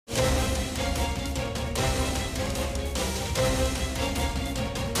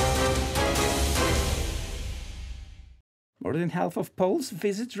More than half of Poles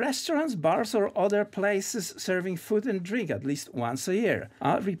visit restaurants, bars, or other places serving food and drink at least once a year,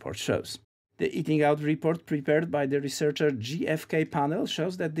 a report shows. The Eating Out report prepared by the researcher GfK panel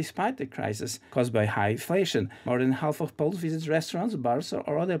shows that despite the crisis caused by high inflation, more than half of Poles visit restaurants, bars,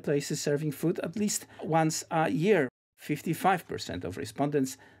 or other places serving food at least once a year. 55% of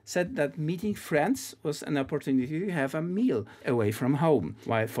respondents said that meeting friends was an opportunity to have a meal away from home,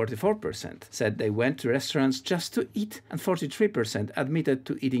 while 44% said they went to restaurants just to eat, and 43% admitted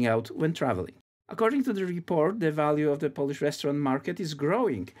to eating out when traveling. According to the report, the value of the Polish restaurant market is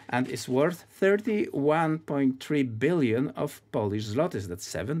growing and is worth 31.3 billion of Polish zlotys, that's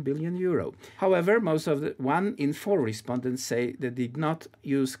 7 billion euro. However, most of the 1 in 4 respondents say they did not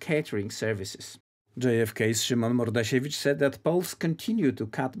use catering services. JFK's Szymon Mordasiewicz said that Poles continue to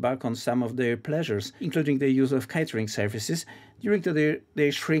cut back on some of their pleasures, including the use of catering services, during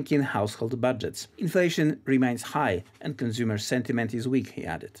their shrinking household budgets. Inflation remains high and consumer sentiment is weak, he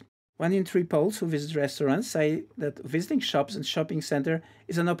added. 1 in 3 Poles who visit restaurants say that visiting shops and shopping center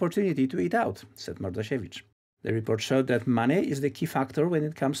is an opportunity to eat out, said Mordasiewicz. The report showed that money is the key factor when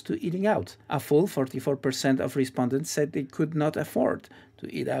it comes to eating out. A full 44% of respondents said they could not afford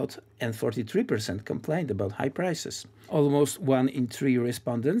to eat out, and 43% complained about high prices. Almost 1 in 3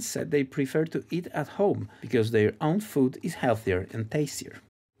 respondents said they prefer to eat at home because their own food is healthier and tastier.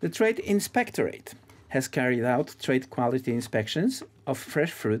 The Trade Inspectorate has carried out trade quality inspections of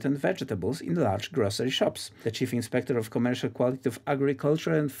fresh fruit and vegetables in large grocery shops. The Chief Inspector of Commercial Quality of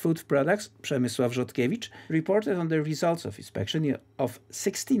Agriculture and Food Products, Przemysław Rzodkiewicz, reported on the results of inspection of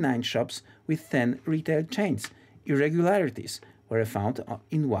 69 shops with 10 retail chains. Irregularities were found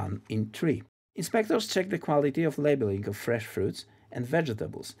in 1 in 3. Inspectors check the quality of labeling of fresh fruits and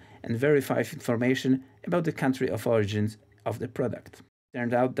vegetables and verify information about the country of origin of the product. It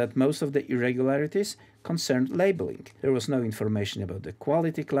turned out that most of the irregularities concerned labeling. There was no information about the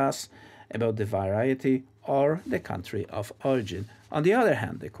quality class, about the variety, or the country of origin. On the other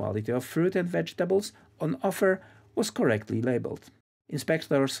hand, the quality of fruit and vegetables on offer was correctly labeled.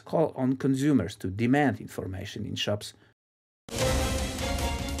 Inspectors call on consumers to demand information in shops.